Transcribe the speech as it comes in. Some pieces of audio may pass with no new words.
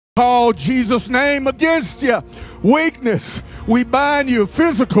Call Jesus' name against you. Weakness. We bind you.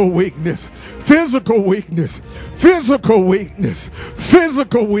 Physical weakness. Physical weakness. Physical weakness.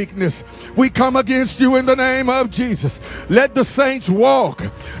 Physical weakness. We come against you in the name of Jesus. Let the saints walk.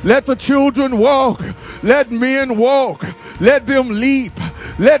 Let the children walk. Let men walk. Let them leap.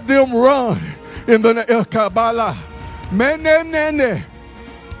 Let them run. In the name of Kabbalah. Mene, mene.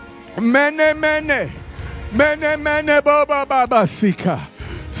 Mene, mene. Mene, mene, baba, baba, sika.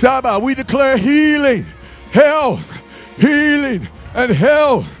 Saba, we declare healing, health, healing, and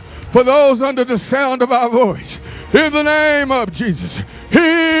health for those under the sound of our voice. In the name of Jesus,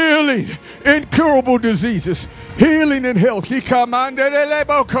 healing, incurable diseases, healing and health. In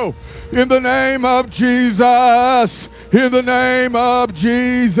the name of Jesus, in the name of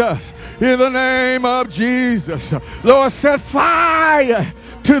Jesus, in the name of Jesus. Lord, set fire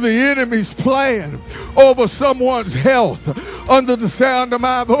to the enemy's plan over someone's health under the sound of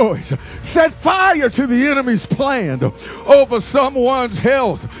my voice. Set fire to the enemy's plan over someone's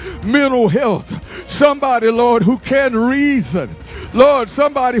health, mental health. Somebody, Lord, who can reason. Lord,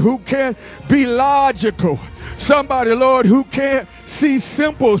 somebody who can be logical. Somebody, Lord, who can't see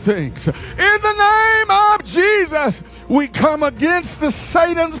simple things. In the name of Jesus, we come against the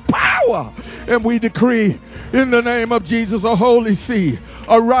Satan's power and we decree in the name of Jesus a holy seed,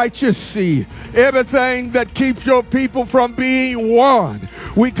 a righteous seed. Everything that keeps your people from being one,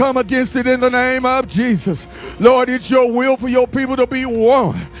 we come against it in the name of Jesus. Lord, it's your will for your people to be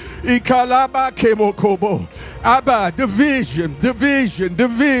one. Abba, division, division,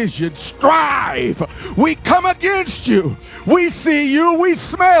 division, strive. We come against you. We see you, we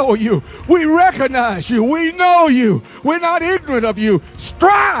smell you, we recognize you, we know you. We're not ignorant of you.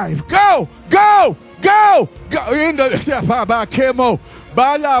 Strive, go, go, go, go. In the Baba Kemo,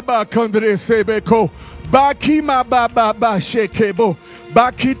 Balaba Kondre Sebeko, Bakima Baba Shekebo,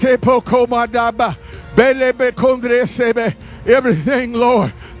 Bakite Poko Madaba, Belebe Kondre Sebe. Everything,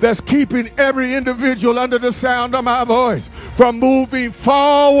 Lord, that's keeping every individual under the sound of my voice from moving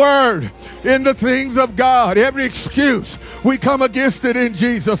forward in the things of God. Every excuse, we come against it in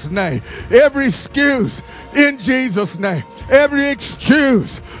Jesus' name. Every excuse in Jesus' name. Every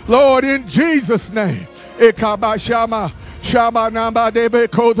excuse, Lord, in Jesus' name.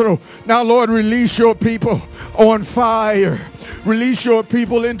 Now, Lord, release your people on fire. Release your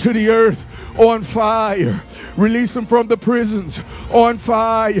people into the earth on fire. Release them from the prisons on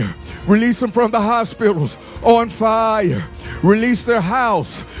fire. Release them from the hospitals on fire. Release their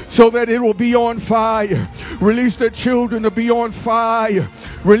house so that it will be on fire. Release their children to be on fire.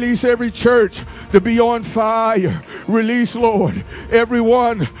 Release every church to be on fire. Release, Lord,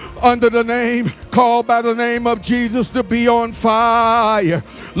 everyone under the name, called by the name of Jesus, to be on fire.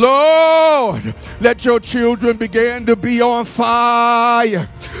 Lord, let your children begin to be on fire.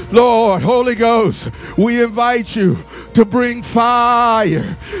 Lord, Holy Ghost, we invite you to bring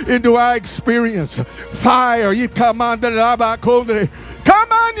fire into our experience. Fire. Come on, ya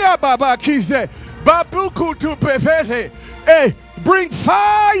baba kise. Babuku tu pepete. Hey, bring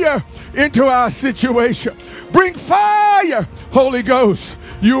fire into our situation. Bring fire. Holy Ghost,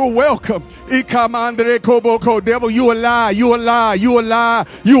 you are welcome. Devil, you a lie, you a lie, you a lie,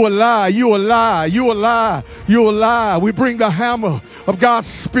 you a lie, you a lie, you a lie, you a lie. We bring the hammer of God's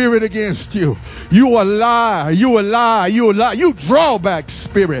Spirit against you. You a lie, you a lie, you a lie. You draw back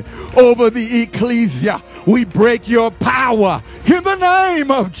spirit over the ecclesia. We break your power in the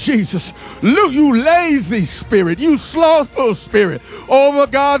name of Jesus. Look, you lazy spirit, you slothful spirit over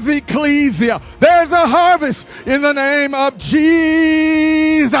God's ecclesia. There's a harvest in the name of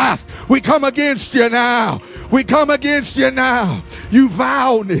Jesus. We come against you now. We come against you now. You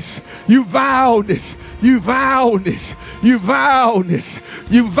vowness, you vowness, you vowness, you vowness,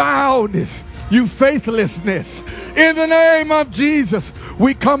 you vowness, you faithlessness. In the name of Jesus,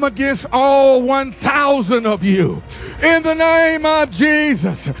 we come against all 1,000 of you. In the name of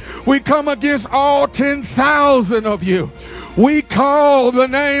Jesus, we come against all 10,000 of you. We call the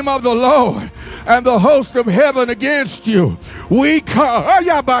name of the Lord and the host of heaven against you. We come,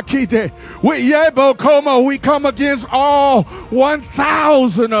 we come against all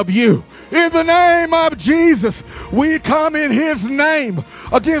 1,000 of you. In the name of Jesus, we come in his name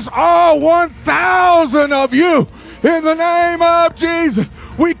against all 1,000 of you. In the name of Jesus,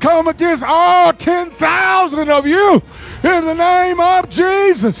 we come against all 10,000 of you. In the name of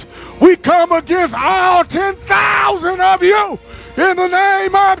Jesus, we come against all 10,000 of you. In the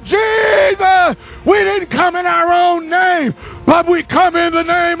name of Jesus, we didn't come in our own name, but we come in the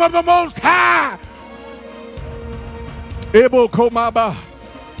name of the Most High. Ebo komaba,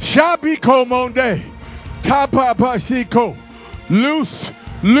 shabi komonde, tapa pasiko, loose,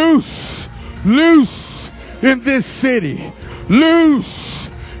 Loose, loose in this city. Loose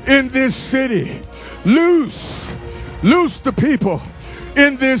in this city. Loose, loose the people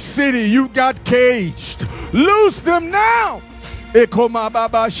in this city. You got caged. Loose them now.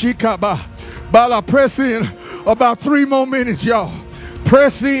 Bala, press in. About 3 more minutes, y'all.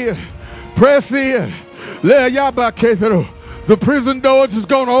 Press in. Press in. The prison doors is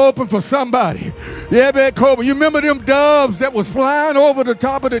going to open for somebody. You remember them doves that was flying over the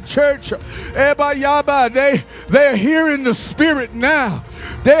top of the church? They're hearing the Spirit now.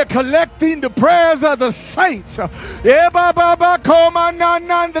 They're collecting the prayers of the saints.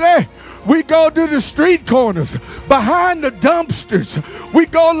 We go to the street corners, behind the dumpsters. We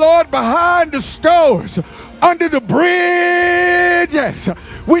go, Lord, behind the stores, under the bridges.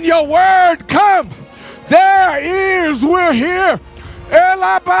 When your word comes, their ears will hear.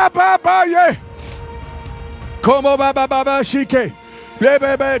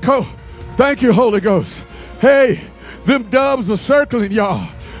 Thank you, Holy Ghost. Hey, them doves are circling y'all.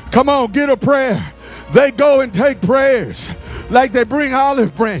 Come on, get a prayer. They go and take prayers like they bring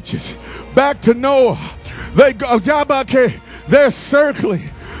olive branches back to Noah. They go, they're circling.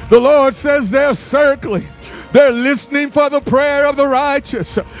 The Lord says they're circling. They're listening for the prayer of the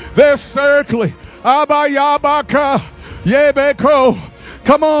righteous. They're circling. Come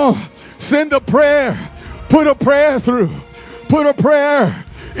on, send a prayer. Put a prayer through. Put a prayer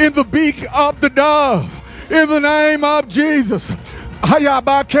in the beak of the dove. In the name of Jesus.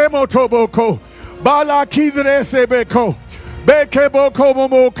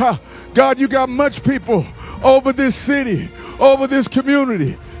 God, you got much people over this city, over this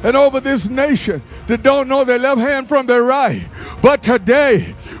community, and over this nation that don't know their left hand from their right. But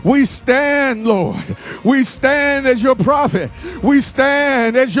today, we stand, Lord. We stand as your prophet. We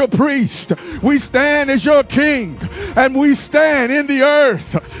stand as your priest. We stand as your king. And we stand in the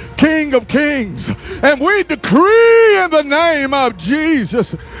earth, King of kings. And we decree in the name of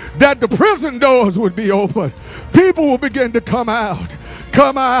Jesus that the prison doors would be open. People will begin to come out.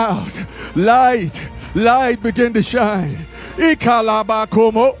 Come out. Light. Light begin to shine. Ikalaba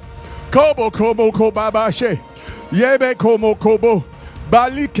komo. Kobo komo kobabashe. Yebe komo kobo.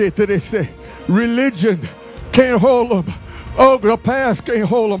 Religion can't hold them. Oh, the past can't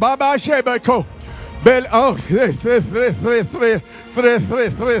hold them.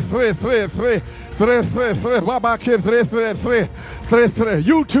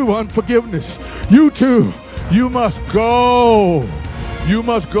 You too, unforgiveness. You too, you must go. You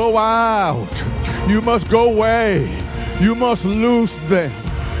must go out. You must go away. You must loose them.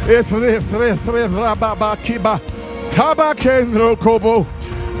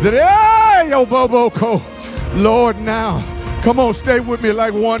 Lord, now, come on, stay with me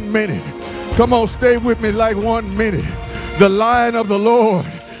like 1 minute. Come on, stay with me like 1 minute. The Lion of the Lord,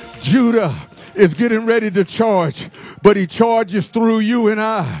 Judah, is getting ready to charge, but he charges through you and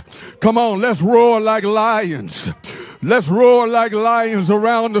I. Come on, let's roar like lions. Let's roar like lions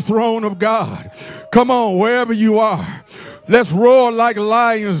around the throne of God. Come on, wherever you are. Let's roar like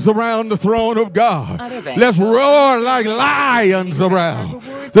lions around the throne of God. Let's roar like lions around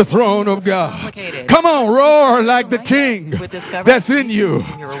the throne of God. Come on, roar like the King that's in you.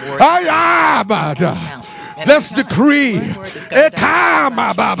 Let's decree.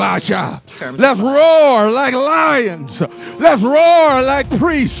 Let's roar like lions. Let's roar like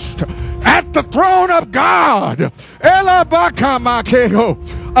priests at the throne of God.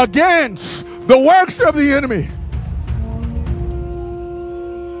 Against the works of the enemy.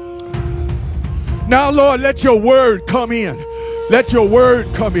 Now, Lord, let your word come in. Let your word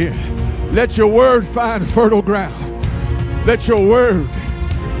come in. Let your word find fertile ground. Let your word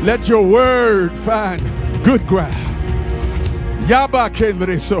find good ground.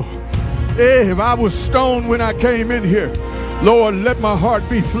 If I was stoned when I came in here, Lord, let my heart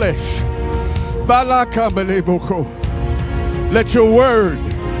be flesh. Let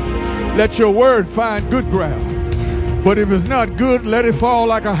your word find good ground. But if it's not good, let it fall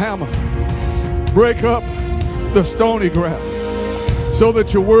like a hammer. Break up the stony ground so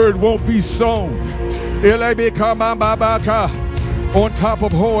that your word won't be sown on top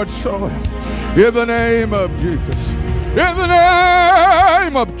of hard soil. In the name of Jesus. In the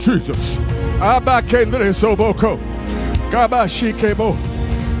name of Jesus.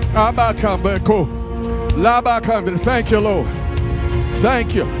 Thank you, Lord.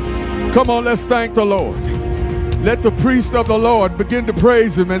 Thank you. Come on, let's thank the Lord. Let the priest of the Lord begin to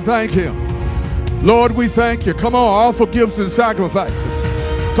praise him and thank him. Lord, we thank you. Come on, offer gifts and sacrifices.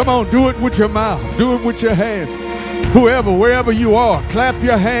 Come on, do it with your mouth. Do it with your hands. Whoever, wherever you are, clap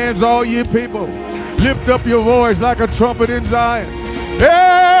your hands, all you people. Lift up your voice like a trumpet in Zion.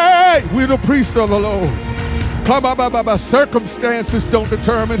 Hey! We're the priest of the Lord. Come on, circumstances don't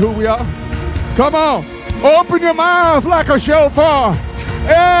determine who we are. Come on, open your mouth like a shofar.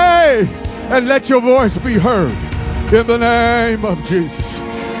 Hey, and let your voice be heard in the name of Jesus.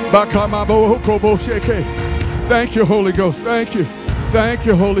 Thank you, Holy Ghost. Thank you. Thank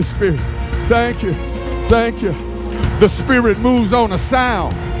you, Holy Spirit. Thank you. Thank you. The Spirit moves on a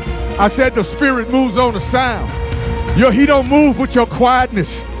sound. I said the Spirit moves on a sound. He don't move with your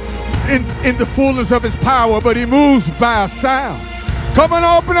quietness in the fullness of his power, but he moves by a sound. Come on,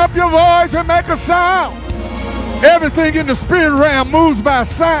 open up your voice and make a sound. Everything in the spirit realm moves by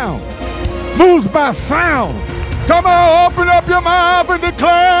sound. Moves by sound. Come on, open up your mouth and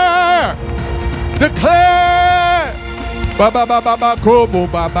declare. Declare.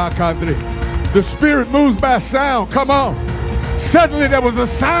 The Spirit moves by sound. Come on. Suddenly there was a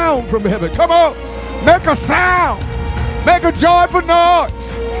sound from heaven. Come on. Make a sound. Make a joyful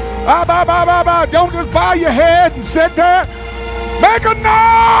noise. Don't just bow your head and sit there. Make a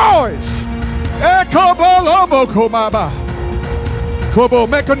noise.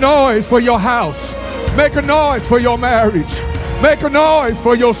 Make a noise for your house. Make a noise for your marriage. Make a noise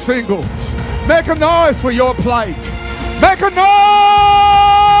for your singles. Make a noise for your plight. Make a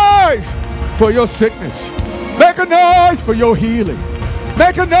noise for your sickness. Make a noise for your healing.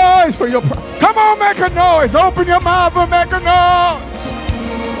 Make a noise for your... Come on, make a noise. Open your mouth and make a noise.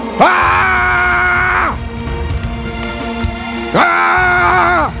 Ah!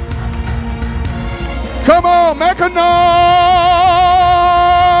 Ah! Come on, make a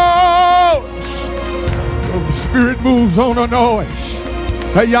noise. The Spirit moves on a noise.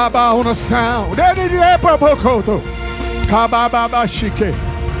 Hayaba on a sound. Kababa shike.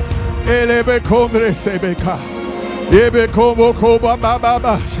 Elebe kondre sebeka. Ebe kobo koba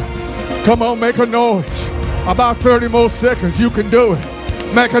baba. Come on, make a noise. About 30 more seconds, you can do it.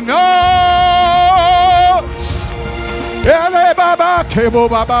 Make a noise. Ele baba kebo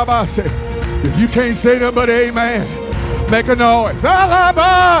baba say. If you can't say nothing but amen, make a noise.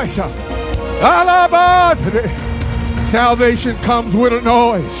 Alaba. Alaba today. Salvation comes with a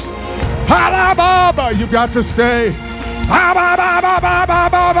noise. Alaba. You got to say.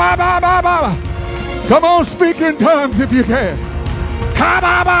 Come on, speak in tongues if you can.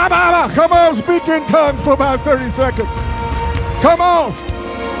 Come on, speak in tongues for about 30 seconds. Come on.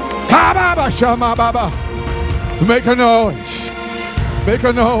 Make a noise. Make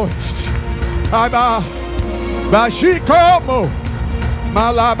a noise.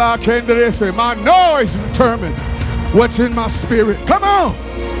 My noise determines what's in my spirit. Come on.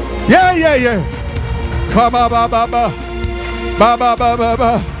 Yeah. Come on,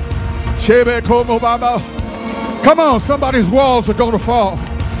 Come on, somebody's walls are going to fall.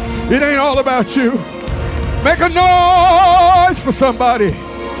 It ain't all about you. Make a noise for somebody.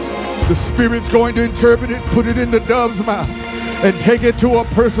 The Spirit's going to interpret it, put it in the dove's mouth, and take it to a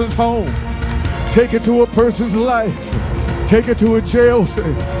person's home. Take it to a person's life. Take it to a jail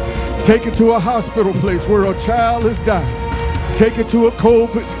cell. Take it to a hospital place where a child is dying. Take it to a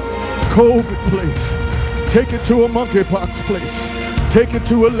COVID place. Take it to a monkeypox place. Take it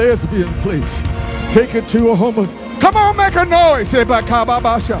to a lesbian place. Take it to a homeless. Come on, make a noise. Say by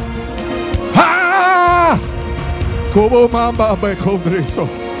Kababasha. Ha! Kobo mamba be kodreso.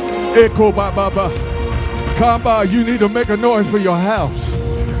 Eko baba. Kamba, you need to make a noise for your house.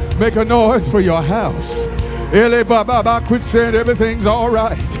 Make a noise for your house. Ele baba, quit saying everything's all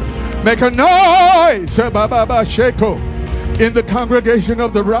right. Make a noise. Baba sheko. In the congregation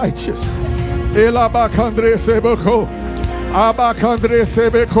of the righteous. Elabakandre sebeko. Abakandre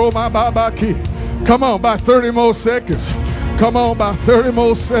sebeko mababaki. Come on, by 30 more seconds. Come on, by 30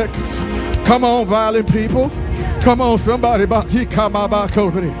 more seconds. Come on, violent people. Come on, somebody. Come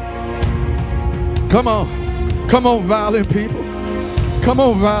on. Come on, violent people. Come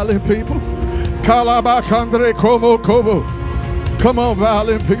on, violent people. Kalabakandre komo kobo. Come on,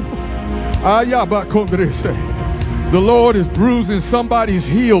 violent people. Ayabakondre say. The Lord is bruising somebody's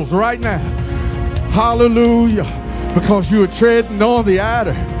heels right now. Hallelujah. Because you are treading on the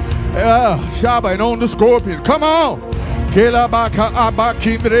adder. Shaba and on the scorpion. Come on.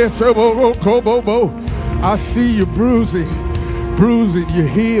 I see you bruising your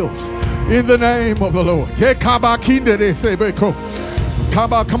heels in the name of the Lord.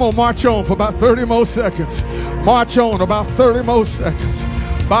 Come on, march on for about 30 more seconds. March on about 30 more seconds.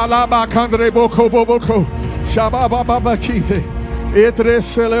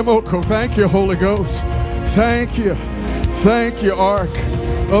 Thank you, Holy Ghost. Thank you. Thank you, Ark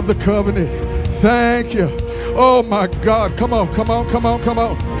of the Covenant. Thank you. Oh my God. Come on.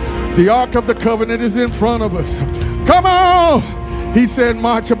 The Ark of the Covenant is in front of us. Come on. He said,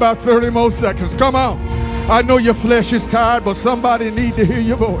 march about 30 more seconds. Come on. I know your flesh is tired, but somebody need to hear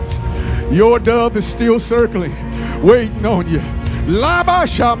your voice. Your dove is still circling, waiting on you. Laba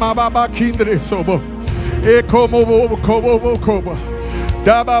shama baba kindre sobo.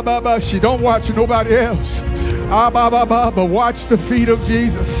 She don't watch nobody else. But watch the feet of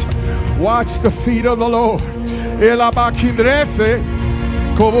Jesus. Watch the feet of the Lord.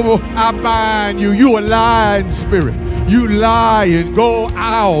 I bind you. You a lying spirit. You lying. Go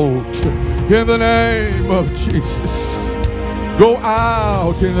out in the name of Jesus. Go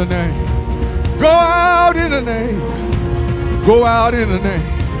out in the name. Go out in the name. Go out in the name.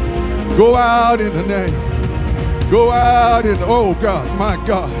 Go out in the name. Go out in the, oh God, my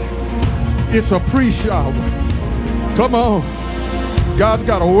God. It's a pre-shower. Come on. God's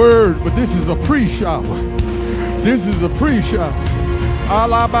got a word, but this is a pre-shower. This is a pre-shower.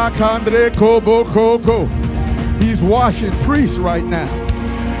 He's washing priests right now.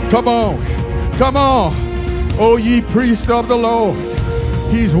 Come on. Come on. Oh, ye priests of the Lord.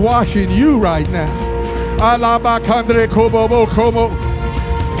 He's washing you right now.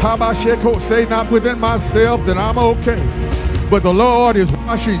 Say not within myself that I'm okay. But the Lord is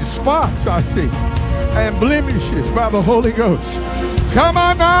washing spots, I see, and blemishes by the Holy Ghost. Come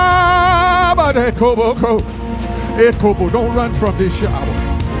on now. Don't run from this shower.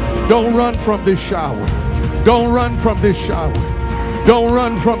 Don't run from this shower. Don't run from this shower. Don't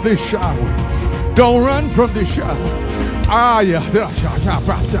run from this shower. Don't run from this shower.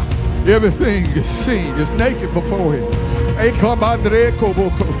 Everything is seen. It's naked before him. It's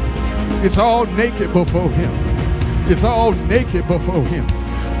all naked before him. It's all naked before him.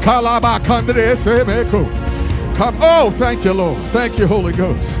 Come. Oh, thank you, Lord. Thank you, Holy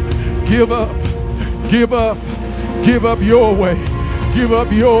Ghost. Give up. Give up. Give up your way. Give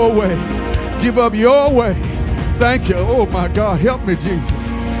up your way. Give up your way. Thank you. Oh, my God. Help me,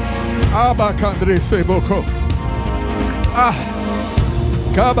 Jesus.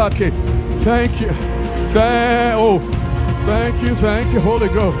 Thank you. Thank you. Thank you, Holy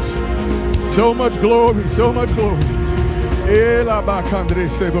Ghost. So much glory. So much glory.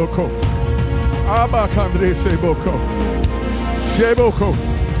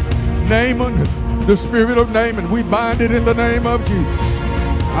 Naaman, the spirit of Naaman, we bind it in the name of Jesus.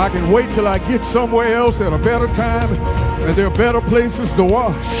 I can wait till I get somewhere else at a better time, and there are better places to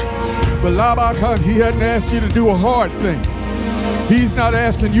wash. But Labakan, he hadn't asked you to do a hard thing. He's not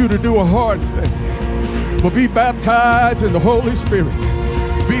asking you to do a hard thing. But be baptized in the Holy Spirit.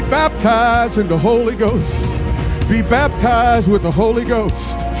 Be baptized in the Holy Ghost. Be baptized with the Holy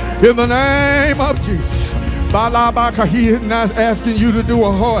Ghost. In the name of Jesus. Balabaka, he is not asking you to do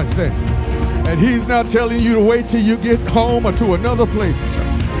a hard thing. And he's not telling you to wait till you get home or to another place.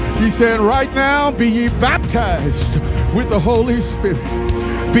 He's saying right now, be ye baptized with the Holy Spirit.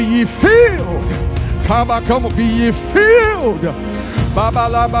 Be ye filled. Come on, be ye filled. Baba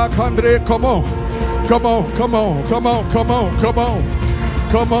laba kandre, come on. Come on, come on, come on, come on, come on.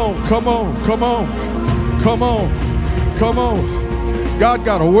 Come on, come on, come on. Come on, come on. God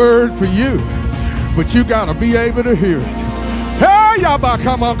got a word for you, but you got to be able to hear it. Hey, Yaba,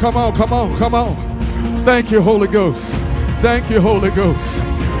 come on, come on, come on, come on. Thank you, Holy Ghost. Thank you, Holy Ghost.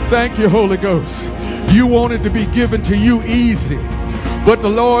 Thank you, Holy Ghost. You want it to be given to you easy, but the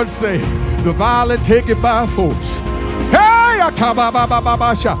Lord say, the violent take it by force. Hey,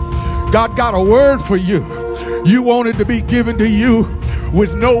 God got a word for you. You want it to be given to you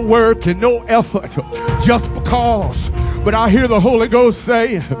with no work and no effort, just because. But I hear the Holy Ghost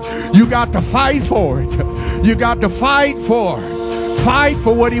say, you got to fight for it. You got to fight for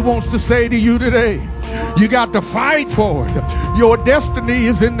what he wants to say to you today. You got to fight for it. Your destiny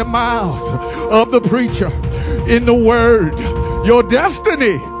is in the mouth of the preacher, in the word. Your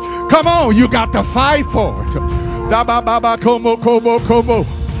destiny. Come on, you got to fight for it.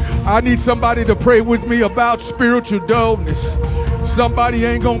 I need somebody to pray with me about spiritual dullness. Somebody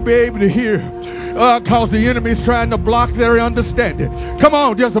ain't going to be able to hear because the enemy's trying to block their understanding. Come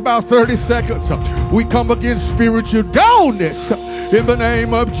on, just about 30 seconds. We come against spiritual dullness in the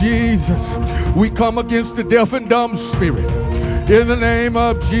name of Jesus. We come against the deaf and dumb spirit in the name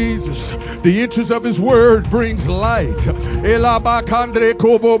of Jesus. The entrance of his word brings light.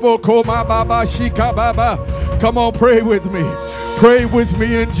 Come on, pray with me. Pray with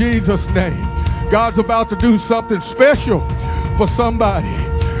me in Jesus' name. God's about to do something special for somebody.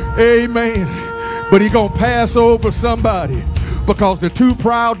 Amen. But he's going to pass over somebody because they're too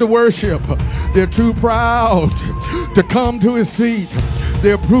proud to worship. They're too proud to come to his feet.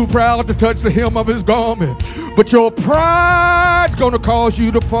 They're too proud to touch the hem of his garment. But your pride's going to cause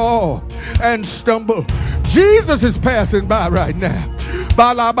you to fall and stumble. Jesus is passing by right now.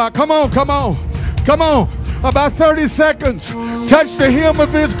 Come on, come on, come on. About 30 seconds. Touch the hem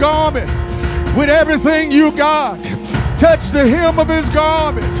of his garment with everything you got. Touch the hem of his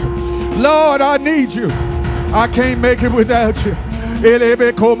garment. Lord, I need you. I can't make it without you.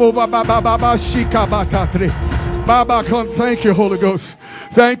 Baba, come. Thank you, Holy Ghost.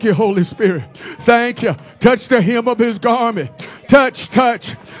 Thank you, Holy Spirit. Thank you. Touch the hem of his garment. Touch,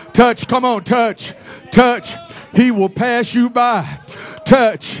 touch, touch. Come on, touch, touch. He will pass you by.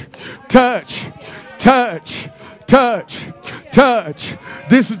 Touch, touch, touch, touch, touch.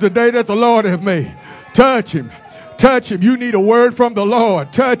 This is the day that the Lord has made. Touch him. Touch him. You need a word from the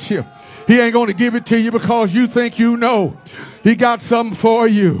Lord. Touch him. He ain't going to give it to you because you think you know. He got something for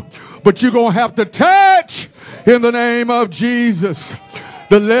you. But you're going to have to touch in the name of Jesus.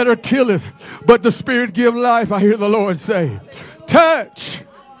 The letter killeth, but the Spirit give life. I hear the Lord say, touch.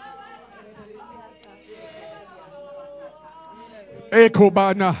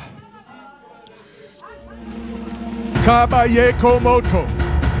 Ekobana. Kabaye komoto.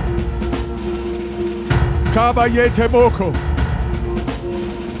 Kabaye temoko.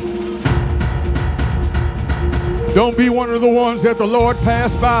 Don't be one of the ones that the Lord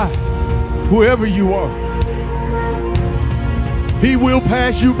passed by, whoever you are. He will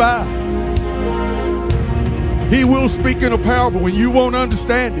pass you by. He will speak in a parable when you won't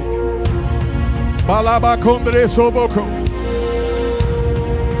understand it.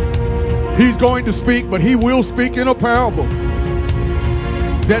 He's going to speak, but he will speak in a parable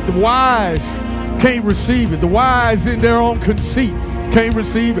that the wise can't receive it. The wise in their own conceit can't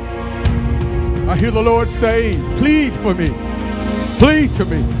receive it. I hear the Lord saying, plead for me. Plead to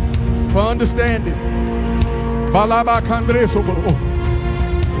me for understanding.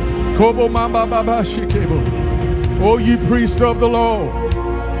 Oh, ye priests of the Lord,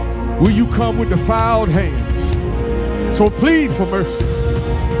 will you come with defiled hands? So plead for mercy.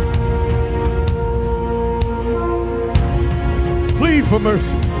 Plead for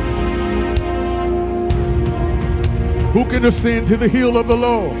mercy. Who can ascend to the hill of the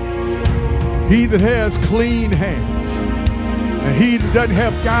Lord? He that has clean hands, and he that doesn't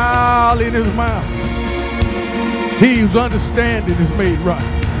have guile in his mouth. He whose understanding is made right.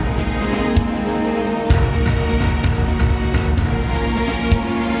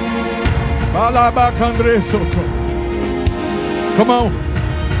 Come on.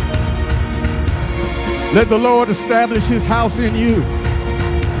 Let the Lord establish his house in you.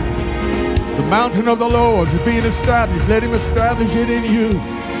 The mountain of the Lord is being established. Let him establish it in you.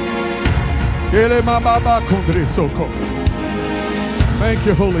 Thank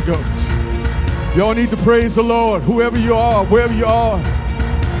you, Holy Ghost. Y'all need to praise the Lord, whoever you are, wherever you are,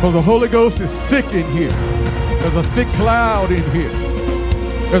 because the Holy Ghost is thick in here. There's a thick cloud in here.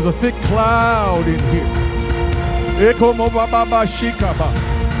 There's a thick cloud in here.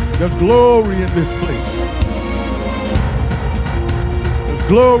 There's glory in this place. There's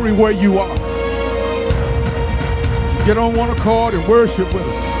glory where you are. Get on one accord and worship with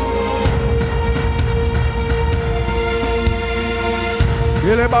us.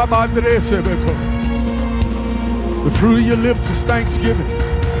 The fruit of your lips is thanksgiving.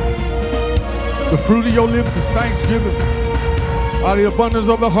 The fruit of your lips is thanksgiving. Out of the abundance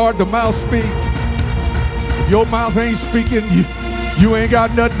of the heart, the mouth speaks. If your mouth ain't speaking, you ain't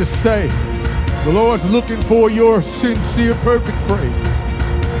got nothing to say. The Lord's looking for your sincere, perfect praise.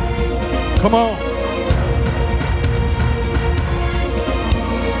 Come on.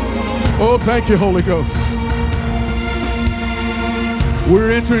 Oh, thank you, Holy Ghost.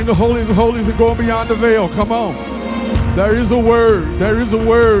 We're entering the holies of holies and going beyond the veil. Come on. There is a word. There is a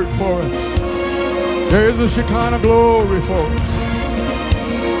word for us. There is a Shekinah glory for us.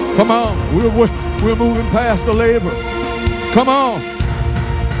 Come on. We're moving past the labor. Come on.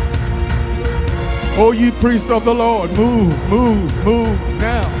 Oh, ye priests of the Lord, move, move, move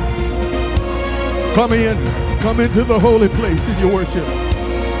now. Come in. Come into the holy place in your worship.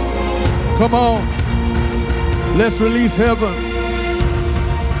 Come on. Let's release heaven.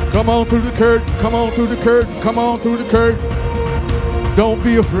 Come on through the curtain. Come on through the curtain. Come on through the curtain. Don't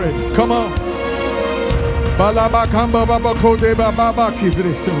be afraid. Come on.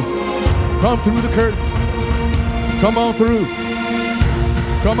 Come through the curtain. Come on through.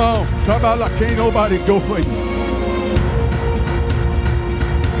 Come on. Can't nobody go for you.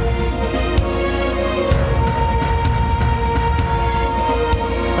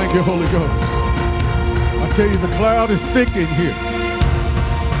 Thank you, Holy Ghost. I tell you, the cloud is thick in here.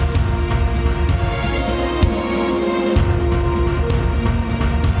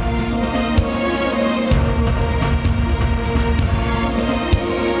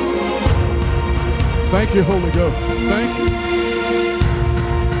 Thank you, Holy Ghost. Thank you.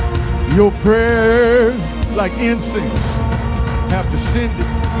 Your prayers, like incense, have descended,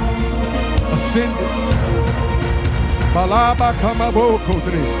 ascended.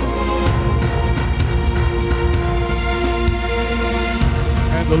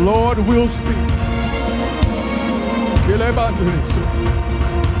 And the Lord will speak.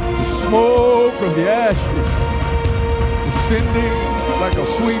 The smoke of the ashes descending like a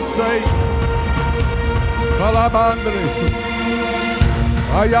sweet savor.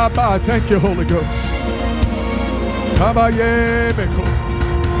 Thank you, Holy Ghost.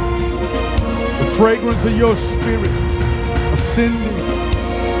 The fragrance of your spirit ascending.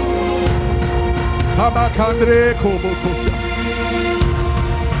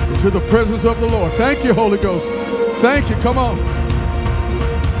 Into the presence of the Lord. Thank you, Holy Ghost. Thank you. Come on.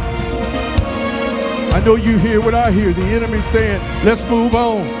 I know you hear what I hear. The enemy saying, let's move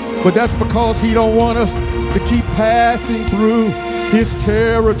on. But that's because he don't want us to keep passing through his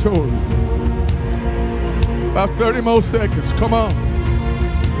territory. About 30 more seconds. Come on.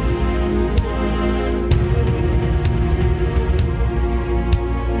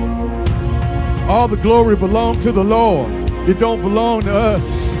 All the glory belongs to the Lord. It don't belong to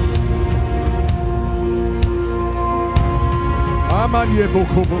us.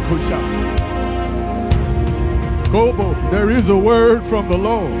 There is a word from the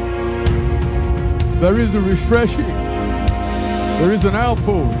Lord. There is a refreshing. There is an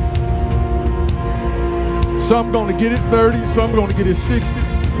outpour. Some going to get it 30, some going to get it 60,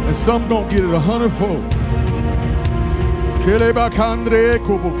 and some going to get it 100-fold.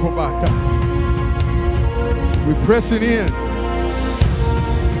 We're pressing in.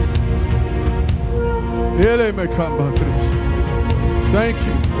 Thank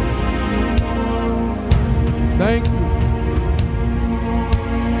you. Thank you.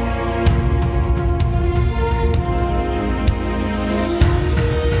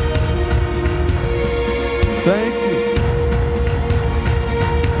 Thank you.